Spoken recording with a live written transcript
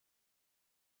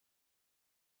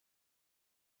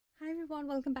everyone,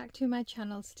 welcome back to my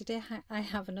channel. So today I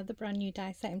have another brand new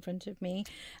die set in front of me.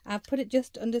 I've put it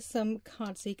just under some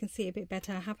cards so you can see it a bit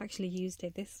better. I have actually used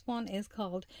it. This one is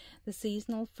called the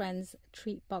Seasonal Friends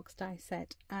Treat Box die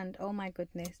set, and oh my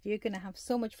goodness, you're gonna have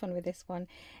so much fun with this one.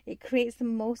 It creates the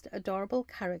most adorable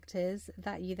characters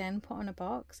that you then put on a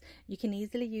box. You can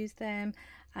easily use them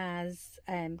as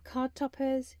card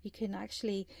toppers. You can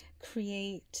actually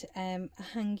create a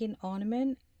hanging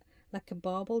ornament like a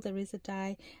bauble. There is a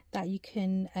die that you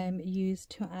can use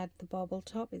to add the bauble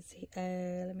top. It's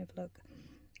let me have a look,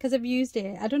 because I've used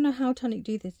it. I don't know how Tonic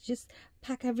do this, just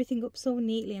pack everything up so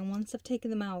neatly, and once I've taken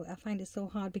them out I find it so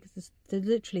hard because there's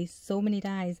literally so many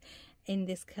dies in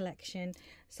this collection.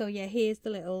 So yeah, here's the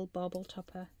little bauble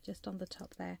topper just on the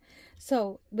top there.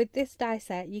 So with this die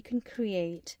set you can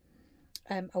create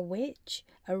a witch,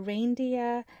 a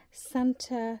reindeer,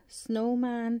 Santa,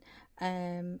 snowman,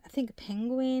 I think a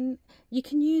penguin. You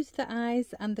can use the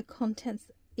eyes and the contents,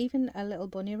 even a little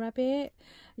bunny rabbit.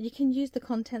 You can use the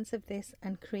contents of this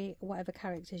and create whatever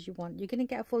characters you want. You're going to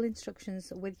get full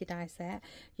instructions with your die set.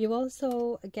 You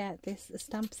also get this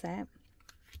stamp set.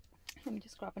 Let me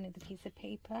just grab another piece of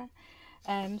paper.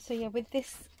 So yeah, with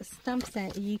this stamp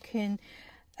set you can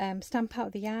stamp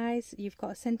out the eyes. You've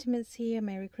got sentiments here: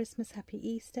 Merry Christmas, Happy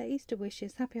Easter, Easter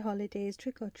wishes, Happy Holidays,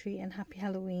 Trick or Treat, and Happy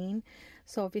Halloween.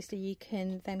 So obviously you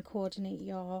can then coordinate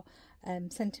your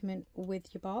sentiment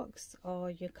with your box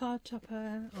or your card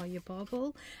topper or your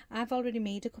bauble. I've already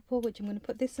made a couple which I'm going to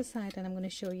put this aside and I'm going to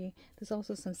show you. There's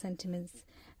also some sentiments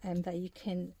that you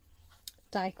can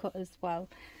die cut as well.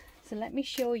 So let me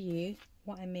show you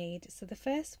what I made. So the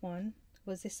first one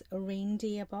was this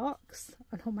reindeer box,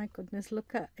 and oh my goodness,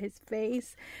 look at his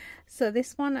face. So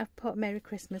this one I've put Merry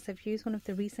Christmas. I've used one of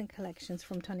the recent collections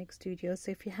from Tonic Studios,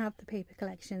 so if you have the paper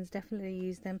collections, definitely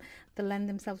use them. They lend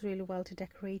themselves really well to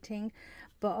decorating.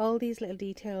 But all these little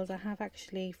details, I have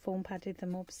actually foam padded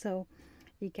them up so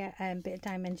you get a bit of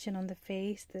dimension on the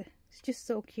face. It's just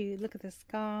so cute. Look at the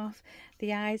scarf,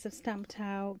 the eyes I've stamped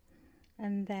out,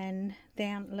 and then the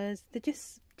antlers. They're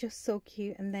just so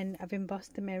cute. And then I've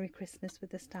embossed the Merry Christmas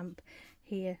with the stamp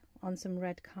here on some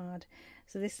red card.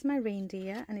 So this is my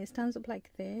reindeer and it stands up like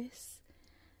this.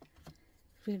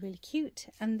 Really cute.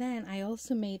 And then I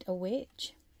also made a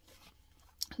witch.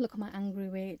 Look at my angry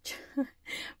witch.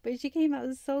 But she came out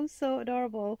so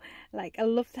adorable. Like, I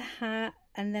love the hat.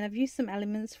 And then I've used some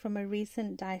elements from a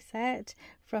recent die set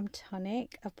from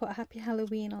Tonic. I've put a Happy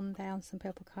Halloween on there on some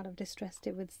purple card. I've distressed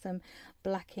it with some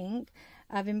black ink.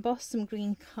 I've embossed some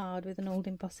green card with an old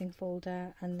embossing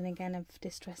folder, and then again I've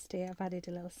distressed it. I've added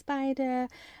a little spider,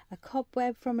 a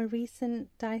cobweb from a recent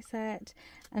die set,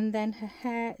 and then her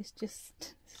hair is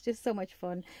just so much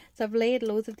fun. So I've layered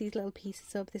loads of these little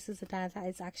pieces up. This is a die that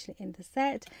is actually in the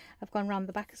set. I've gone around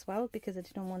the back as well because I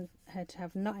didn't want her to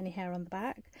have not any hair on the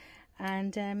back.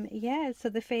 And yeah, so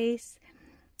the face,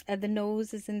 the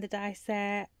nose is in the die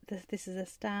set. This is a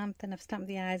stamp. Then I've stamped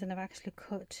the eyes, and I've actually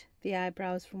cut the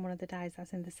eyebrows from one of the dies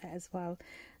that's in the set as well.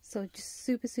 So just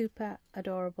super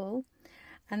adorable.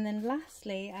 And then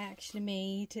lastly, I actually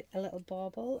made a little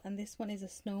bauble, and this one is a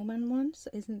snowman one.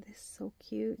 So isn't this so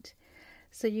cute?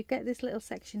 So you get this little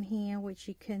section here which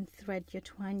you can thread your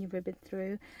twine, your ribbon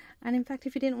through. And in fact,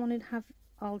 if you didn't want to have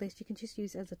all this, you can just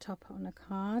use it as a topper on a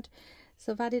card.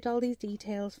 So I've added all these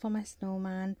details for my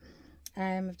snowman.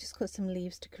 I've just cut some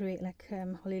leaves to create like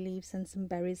holly leaves and some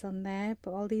berries on there,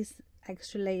 but all these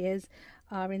extra layers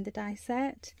are in the die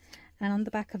set. And on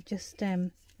the back I've just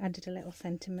added a little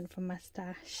sentiment from my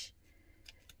stash.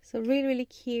 So really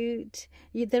cute.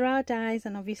 There are dies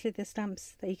and obviously the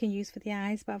stamps that you can use for the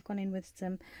eyes, but I've gone in with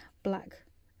some black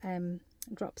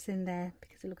drops in there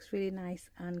because it looks really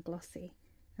nice and glossy.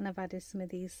 And I've added some of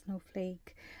these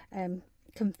snowflake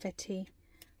confetti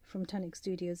from Tonic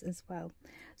Studios as well.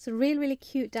 So really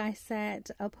cute die set.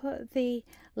 I'll put the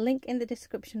link in the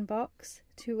description box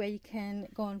to where you can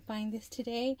go and find this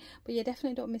today. But yeah,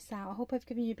 definitely don't miss out. I hope I've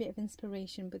given you a bit of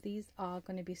inspiration, but these are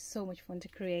going to be so much fun to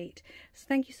create. So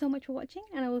thank you so much for watching,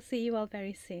 and I will see you all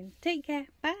very soon. Take care.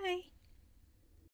 Bye.